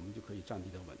自以为我们就可以站立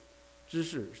得稳。知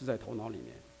识是在头脑里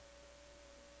面，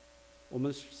我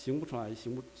们行不出来，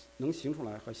能行出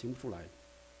来和行不出来，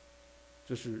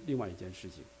这是另外一件事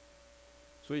情。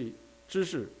所以知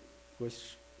识和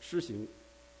施行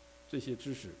这些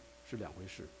知识是两回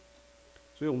事。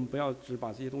所以我们不要只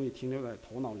把这些东西停留在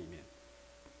头脑里面，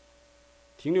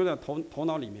停留在头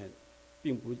脑里面，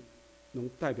并不能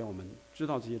代表我们知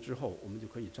道这些之后，我们就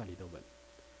可以站立得稳。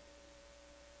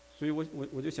所以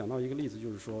我就想到一个例子，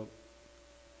就是说，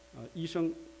医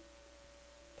生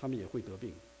他们也会得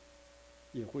病，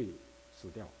也会死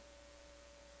掉。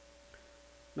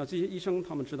那这些医生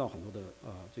他们知道很多的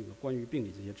这个关于病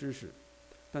理这些知识，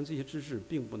但这些知识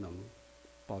并不能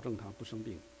保证他不生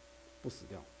病、不死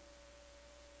掉。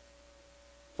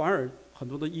反而很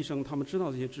多的医生他们知道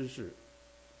这些知识，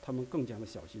他们更加的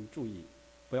小心注意，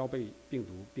不要被病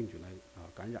毒病菌来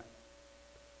感染。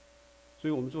所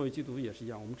以我们作为基督徒也是一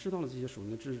样，我们知道了这些属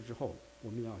灵的知识之后，我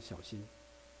们也要小心，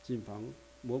谨防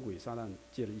魔鬼撒旦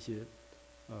借着一些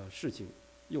事情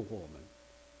诱惑我们，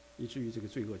以至于这个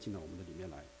罪恶进到我们的里面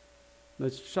来。那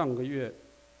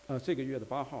这个月的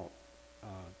8号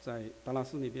在达拉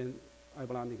斯那边埃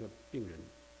博拉那个病人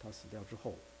他死掉之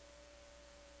后，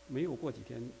没有过几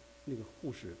天，那个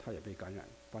护士他也被感染，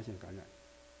发现感染。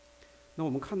那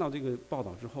我们看到这个报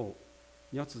道之后，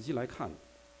你要仔细来看，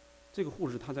这个护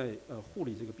士他在护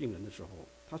理这个病人的时候，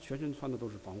他全身穿的都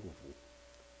是防护服，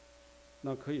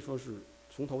那可以说是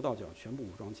从头到脚全部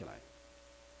武装起来，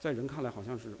在人看来好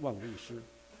像是万无一失，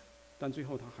但最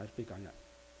后他还是被感染。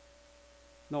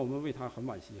那我们为他很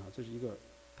惋惜这是一个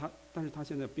但是他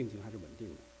现在病情还是稳定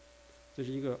的。这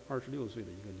是一个26岁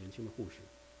的一个年轻的护士。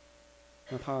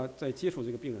那他在接触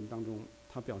这个病人当中，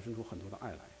他表现出很多的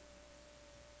爱来。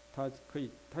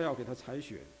他要给他采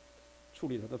血，处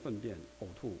理他的粪便、呕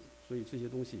吐，所以这些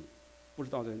东西不知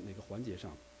道在哪个环节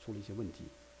上出了一些问题，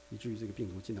以至于这个病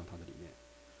毒进到他的里面。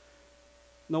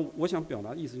那我想表达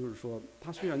的意思就是说，他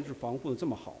虽然是防护的这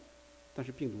么好，但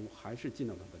是病毒还是进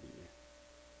到他的里面。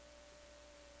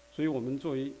所以我们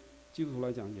作为基督徒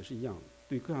来讲也是一样，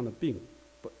对各样的病，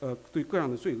对各样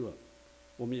的罪恶，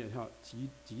我们也要极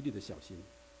力的小心。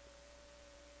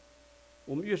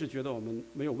我们越是觉得我们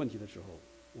没有问题的时候，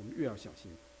我们越要小心。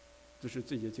这是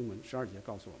这节经文12节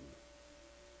告诉我们的。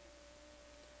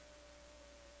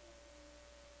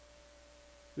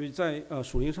所以在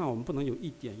属灵上，我们不能有一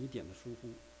点一点的疏忽，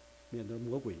免得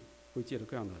魔鬼会借着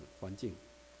各样的环境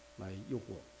来诱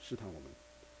惑试探我们。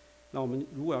那我们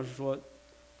如果要是说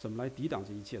怎么来抵挡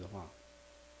这一切的话，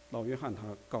老约翰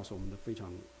他告诉我们的非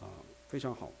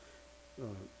常好。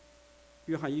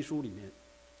约翰一书里面，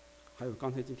还有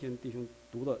刚才今天弟兄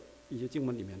读的一些经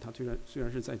文里面，他虽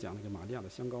然是在讲那个玛利亚的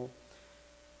香膏，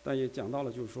但也讲到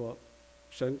了就是说，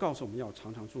神告诉我们要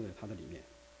常常住在他的里面。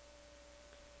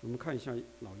我们看一下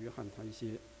老约翰他一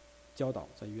些教导，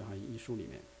在约翰一书里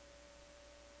面，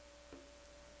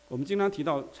我们经常提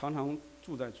到常常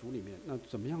住在主里面。那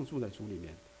怎么样住在主里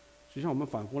面？实际上我们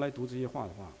反复来读这些话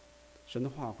的话，神的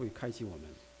话会开启我们。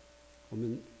我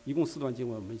们一共4段经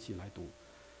文，我们一起来读。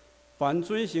凡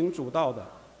遵行主道的，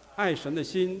爱神的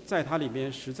心在他里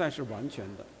面实在是完全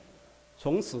的。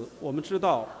从此我们知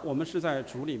道我们是在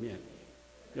主里面。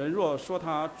人若说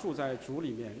他住在主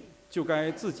里面，就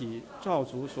该自己照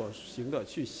主所行的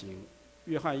去行。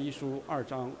约翰一书2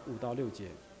章5到6节。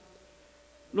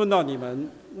论到你们，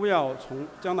务要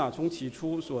将那从起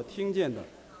初所听见的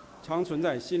常存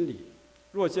在心里。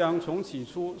若将从起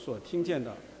初所听见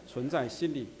的存在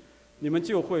心里，你们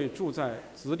就会住在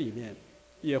子里面，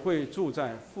也会住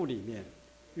在父里面。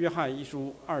约翰一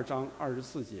书2章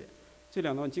24节。这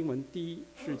2段经文，第一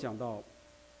是讲到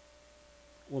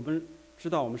我们知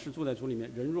道我们是住在主里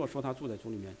面，人若说他住在主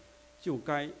里面，就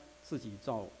该自己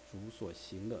照主所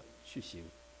行的去行。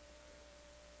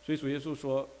所以主耶稣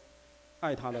说，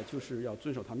爱他的就是要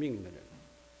遵守他命令的人。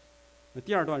那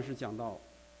第2段是讲到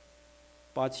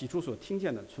把起初所听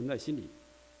见的存在心里。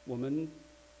我们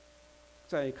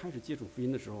在开始接触福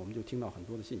音的时候，我们就听到很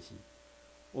多的信息，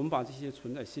我们把这些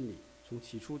存在心里，从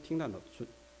起初听见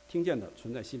的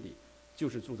存在心里，就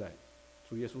是住在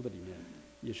主耶稣的里面，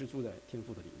也是住在天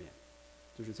父的里面。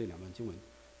就是这2段经文。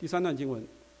第3段经文，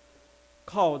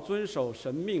靠遵守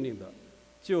神命令的，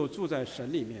就住在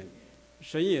神里面，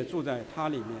神也住在他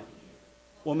里面。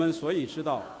我们所以知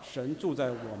道神住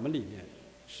在我们里面，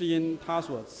是因他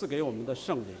所赐给我们的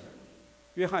圣灵。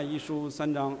约翰一书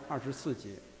3章24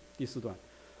节。第4段，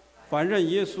凡认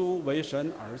耶稣为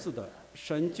神儿子的，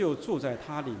神就住在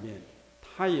他里面，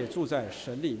他也住在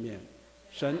神里面。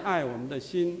神爱我们的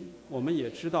心，我们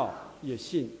也知道也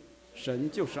信，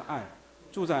神就是爱，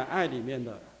住在爱里面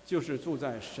的就是住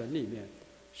在神里面，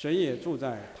神也住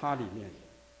在他里面。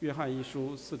约翰一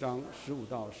书4章15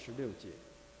到16节。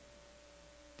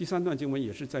第3段经文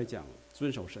也是在讲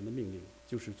遵守神的命令，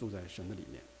就是住在神的里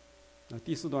面。那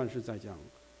第4段是在讲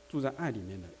住在爱里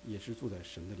面的，也是住在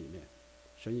神的里面，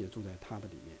神也住在他的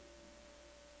里面。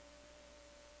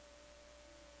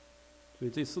所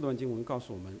以这4段经文告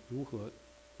诉我们如何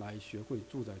来学会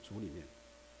住在主里面。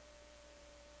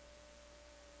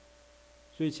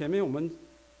所以前面我们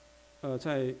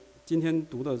在今天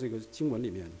读的这个经文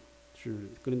里面，是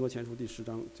哥林多前书第10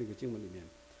章这个经文里面，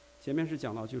前面是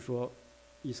讲到，就是说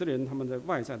以色列人他们在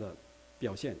外在的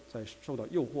表现，在受到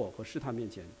诱惑和试探面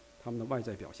前，他们的外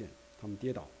在表现，他们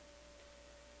跌倒。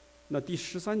那第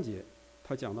13节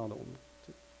他讲到了我们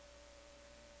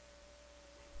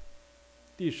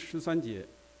第13节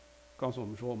告诉我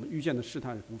们说，我们遇见的试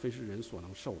探无非是人所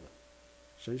能受的，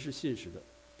神是信实的，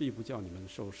必不叫你们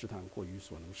受试探过于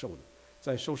所能受的。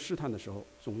在受试探的时候，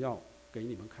总要给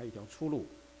你们开一条出路，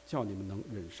叫你们能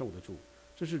忍受得住。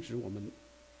这是指我们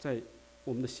在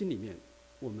我们的心里面，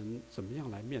我们怎么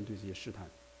样来面对这些试探？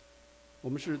我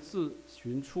们是自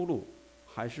寻出路，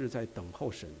还是在等候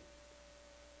神，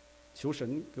求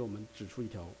神给我们指出一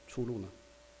条出路呢？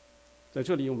在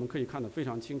这里我们可以看得非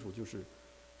常清楚，就是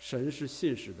神是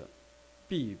信实的，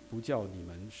必不叫你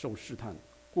们受试探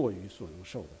过于所能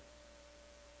受的。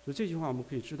所以这句话我们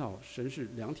可以知道，神是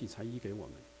2体裁一给我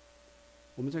们。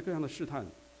我们在各样的试探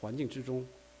环境之中，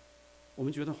我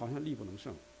们觉得好像力不能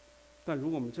胜，但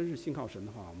如果我们真是信靠神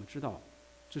的话，我们知道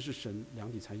这是神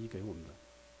2体裁一给我们的，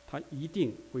他一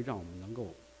定会让我们能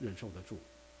够忍受得住。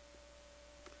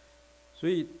所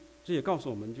以这也告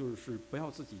诉我们，就是不要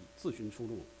自己自寻出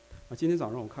路。今天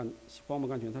早上我看荒漠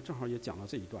甘泉，他正好也讲到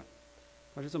这一段，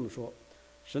他是这么说：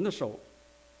神的手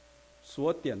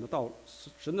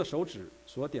指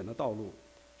所点的道路，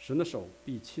神的手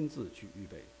必亲自去预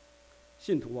备。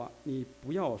信徒啊，你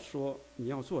不要说你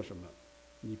要做什么，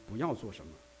你不要做什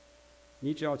么，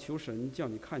你只要求神叫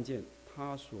你看见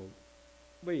他所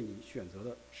为你选择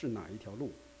的是哪一条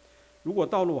路。如果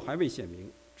道路还未显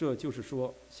明，这就是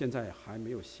说现在还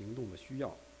没有行动的需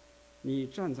要。你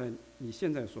站在你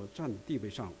现在所站的地位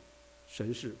上，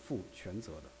神是负全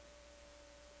责的。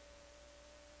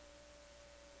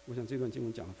我想这段经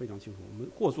文讲得非常清楚，我们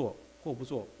或做或不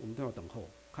做，我们都要等候，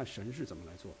看神是怎么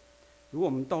来做。如果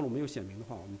我们道路没有显明的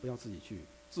话，我们不要自己去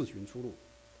自寻出路。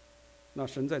那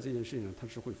神在这件事情上他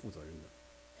是会负责任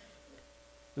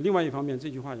的。另外一方面，这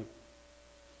句话也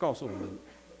告诉我们，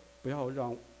不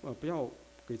要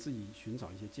给自己寻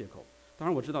找一些借口。当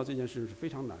然我知道这件事是非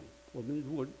常难，我们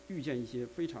如果遇见一些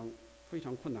非常非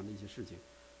常困难的一些事情，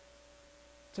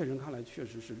在人看来确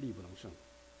实是力不能胜。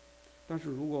但是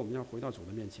如果我们要回到主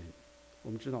的面前，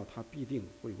我们知道他必定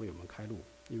会为我们开路，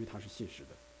因为他是信实的。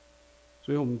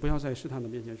所以我们不要在试探的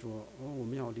面前说，我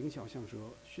们要灵巧像蛇，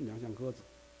驯良像鸽子。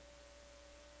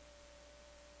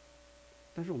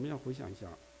但是我们要回想一下，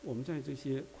我们在这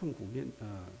些困苦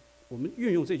我们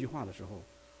运用这句话的时候，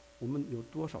我们有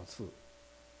多少次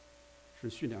是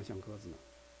驯良像鸽子呢？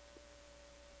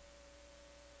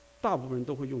大部分人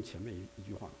都会用前面一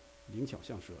句话，灵巧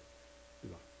像蛇，对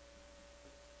吧？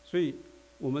所以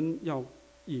我们要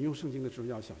引用圣经的时候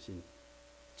要小心。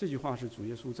这句话是主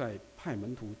耶稣在派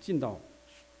门徒进到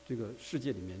这个世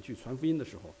界里面去传福音的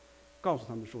时候，告诉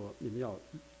他们说，你们要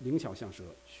灵巧像蛇，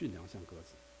驯良像鸽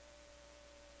子。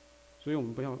所以我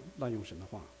们不要滥用神的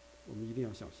话，我们一定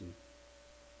要小心。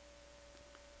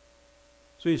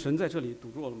所以神在这里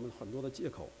堵住了我们很多的借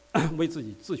口，为自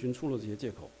己自寻出路的这些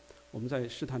借口。我们在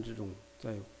试探之中，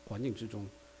在环境之中，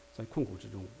在困苦之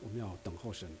中，我们要等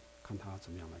候神，看他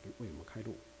怎么样来为我们开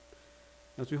路。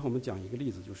那最后我们讲一个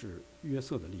例子，就是约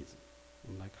瑟的例子，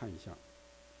我们来看一下。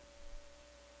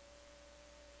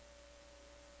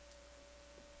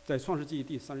在创世纪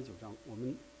第39章，我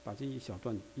们把这一小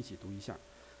段一起读一下。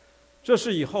这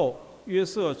事以后，约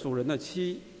瑟主人的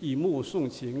妻以目送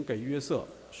情给约瑟，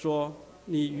说：“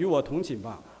你与我同寝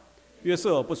吧。”约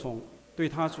瑟不从，对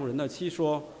他主人的妻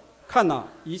说：“看哪，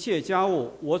一切家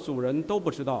务我主人都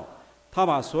不知道，他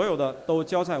把所有的都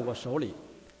交在我手里，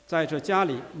在这家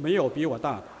里没有比我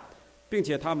大的，并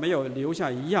且他没有留下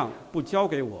一样不交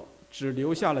给我，只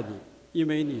留下了你，因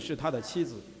为你是他的妻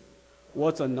子。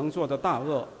我怎能做的大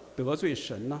恶得罪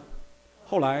神呢？”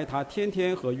后来他天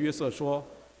天和约瑟说，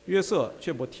约瑟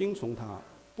却不听从他，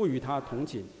不与他同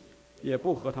寝，也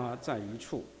不和他在一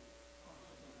处。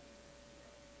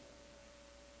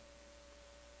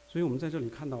所以我们在这里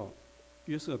看到，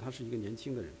约瑟他是一个年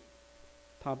轻的人，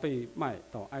他被卖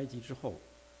到埃及之后，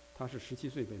他是17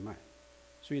岁被卖，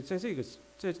所以在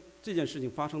这件事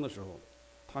情发生的时候，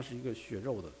他是一个血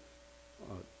肉的，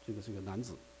这个男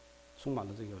子，充满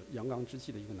了这个阳刚之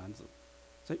气的一个男子，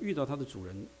在遇到他的主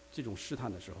人这种试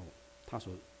探的时候，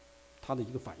他的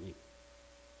一个反应，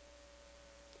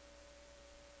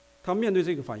他面对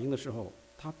这个反应的时候，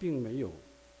他并没有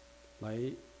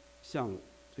来像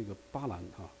这个巴兰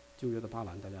旧约的巴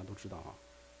兰大家都知道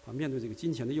他面对这个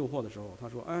金钱的诱惑的时候，他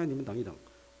说：“哎，你们等一等，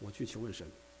我去求问神。”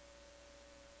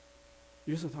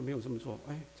约瑟他没有这么做。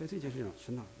哎，在这件事上，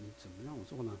神啊，你怎么让我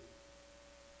做呢？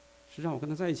是让我跟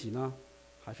他在一起呢，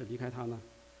还是离开他呢？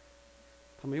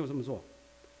他没有这么做，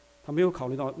他没有考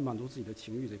虑到满足自己的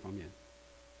情欲这方面。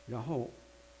然后，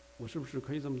我是不是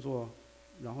可以这么做？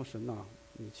然后神呐，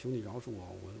求你饶恕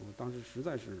我，我当时实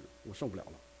在是我受不了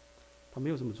了。他没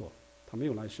有这么做，他没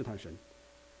有来试探神。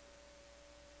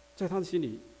在他的心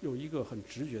里有一个很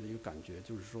直觉的一个感觉，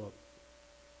就是说，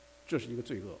这是一个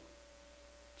罪恶，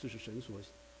这是神所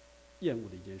厌恶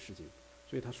的一件事情。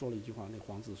所以他说了一句话，那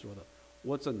皇子说的：“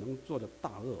我怎能做着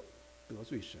大恶得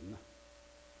罪神呢？”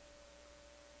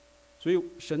所以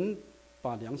神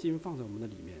把良心放在我们的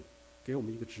里面，给我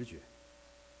们一个直觉，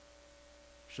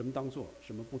什么当做，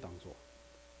什么不当做。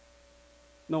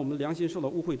那我们良心受到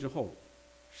污秽之后，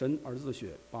神儿子的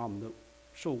血把我们的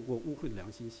受过污秽的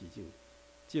良心洗净。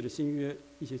借着新约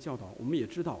一些教导，我们也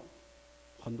知道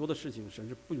很多的事情神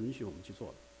是不允许我们去做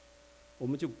的，我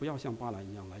们就不要像巴兰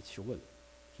一样来求问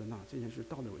神啊，这件事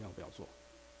到底我要不要做？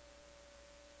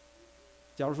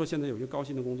假如说现在有一个高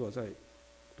薪的工作在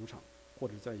赌场，或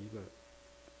者在一个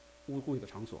污秽的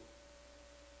场所，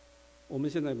我们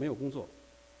现在没有工作，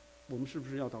我们是不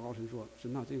是要祷告神说：“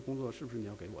神啊，这个工作是不是你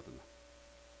要给我的呢？”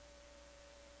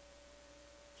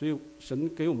所以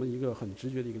神给我们一个很直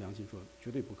觉的一个良心，说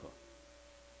绝对不可。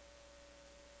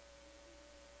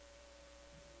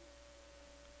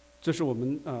这是我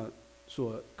们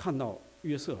所看到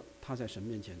约瑟他在神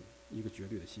面前一个绝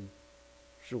对的心，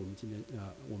是我们今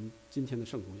天的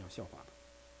圣徒要效法的。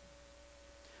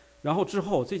然后之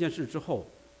后这件事之后，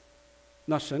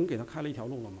那神给他开了一条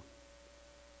路了吗？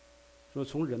说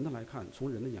从人的来看，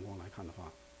从人的眼光来看的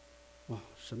话，哇，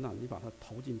神呐，你把他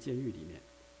投进监狱里面。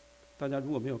大家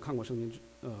如果没有看过圣经，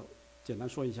简单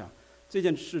说一下这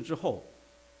件事之后，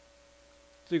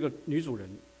这个女主人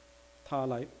她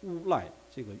来诬赖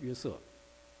这个约瑟，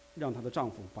让她的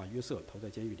丈夫把约瑟投在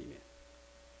监狱里面，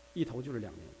一投就是2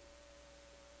年。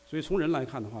所以从人来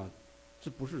看的话，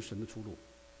这不是神的出路。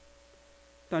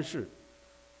但是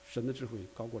神的智慧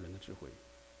高过人的智慧，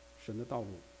神的道路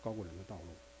高过人的道路，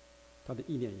他的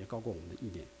意念也高过我们的意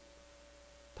念。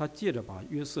他借着把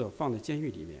约瑟放在监狱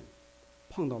里面，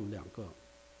碰到了2个，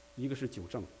一个是酒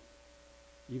政，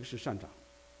一个是善长。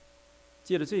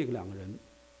借着这个2个人，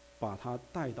把他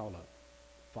带到了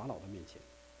法老的面前，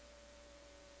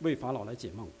为法老来解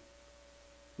梦。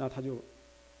那他就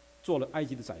做了埃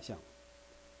及的宰相。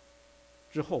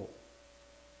之后，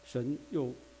神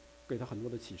又给他很多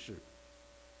的启示，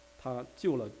他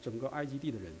救了整个埃及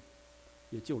地的人，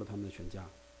也救了他们的全家，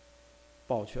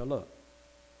保全了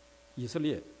以色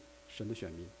列神的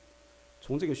选民。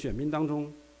从这个选民当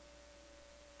中，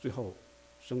最后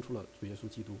生出了主耶稣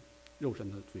基督，肉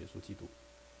身的主耶稣基督。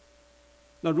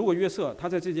那如果约瑟他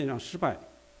在这件上失败，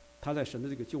他在神的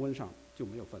这个救恩上就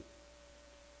没有份。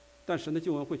但神的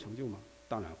救恩会成就吗？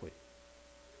当然会。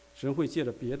神会借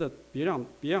着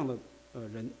别样的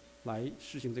人来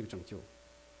实行这个拯救。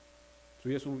主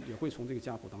耶稣也会从这个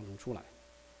家谱当中出来，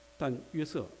但约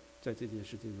瑟在这件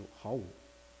事情中毫无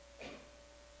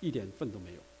一点份都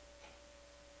没有。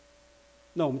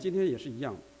那我们今天也是一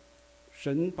样，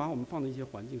神把我们放在一些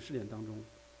环境试炼当中，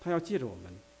他要借着我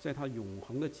们在他永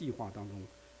恒的计划当中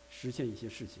实现一些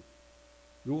事情。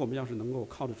如果我们要是能够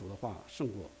靠着主的话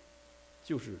胜过，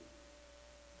就是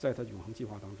在他永恒计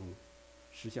划当中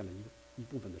实现了一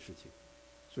部分的事情。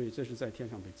所以这是在天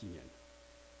上被纪念的。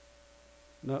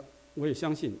那我也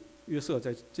相信约瑟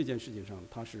在这件事情上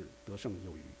他是得胜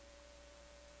有余。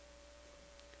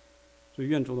所以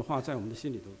愿主的话在我们的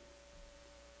心里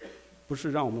头，不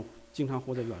是让我们经常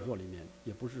活在软弱里面，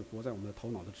也不是活在我们的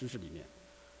头脑的知识里面，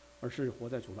而是活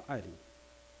在主的爱里，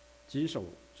谨守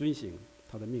遵行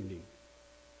他的命令。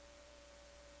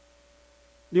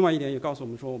另外一点也告诉我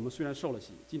们说，我们虽然受了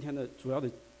洗，今天的主要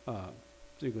的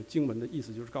这个经文的意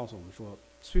思就是告诉我们说，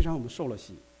虽然我们受了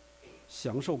洗，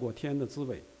享受过天的滋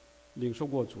味，领受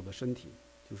过主的身体，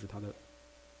就是他的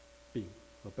饼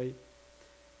和杯，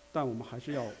但我们还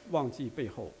是要忘记背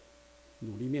后，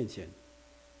努力面前，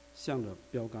向着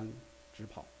标杆直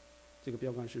跑。这个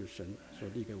标杆是神所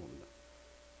立给我们的，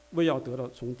为要得到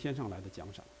从天上来的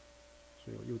奖赏。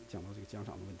所以我又讲到这个奖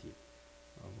赏的问题。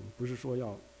我们不是说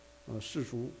要世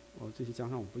俗这些奖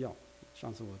赏我不要。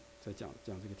上次我在讲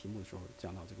这个题目的时候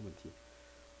讲到这个问题。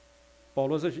保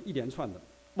罗这是一连串的，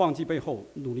忘记背后，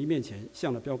努力面前，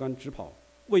向着标杆直跑，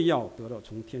为要得到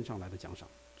从天上来的奖赏，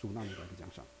主那里来的奖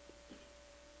赏。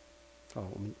好，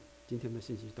我们今天的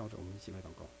信息到这，我们一起来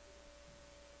祷告。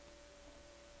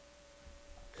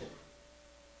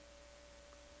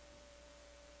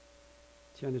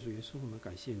亲爱的主耶稣，我们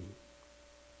感谢你，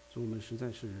主，我们实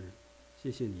在是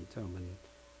谢谢你，在我们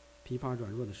疲乏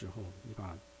软弱的时候，你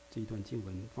把这一段经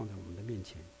文放在我们的面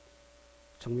前，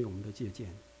成为我们的借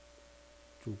鉴。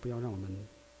主，不要让我们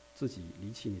自己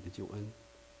离弃你的救恩。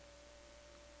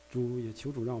主，也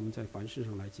求主让我们在凡事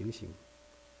上来警醒，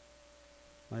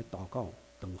来祷告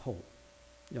等候，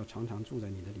要常常住在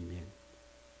你的里面，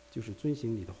就是遵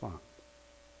行你的话，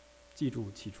记住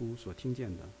起初所听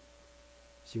见的，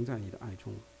行在你的爱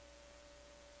中。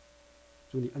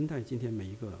主，你恩待今天每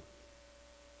一个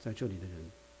在这里的人，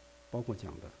包括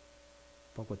讲的，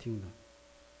包括听的。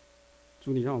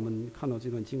主，你让我们看到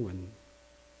这段经文，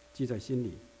记在心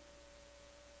里，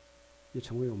也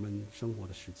成为我们生活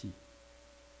的实际。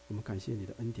我们感谢你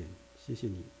的恩典，谢谢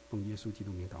你，奉耶稣基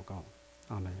督名祷告，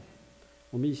阿门。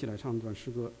我们一起来唱一段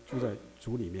诗歌，住在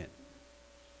主里面。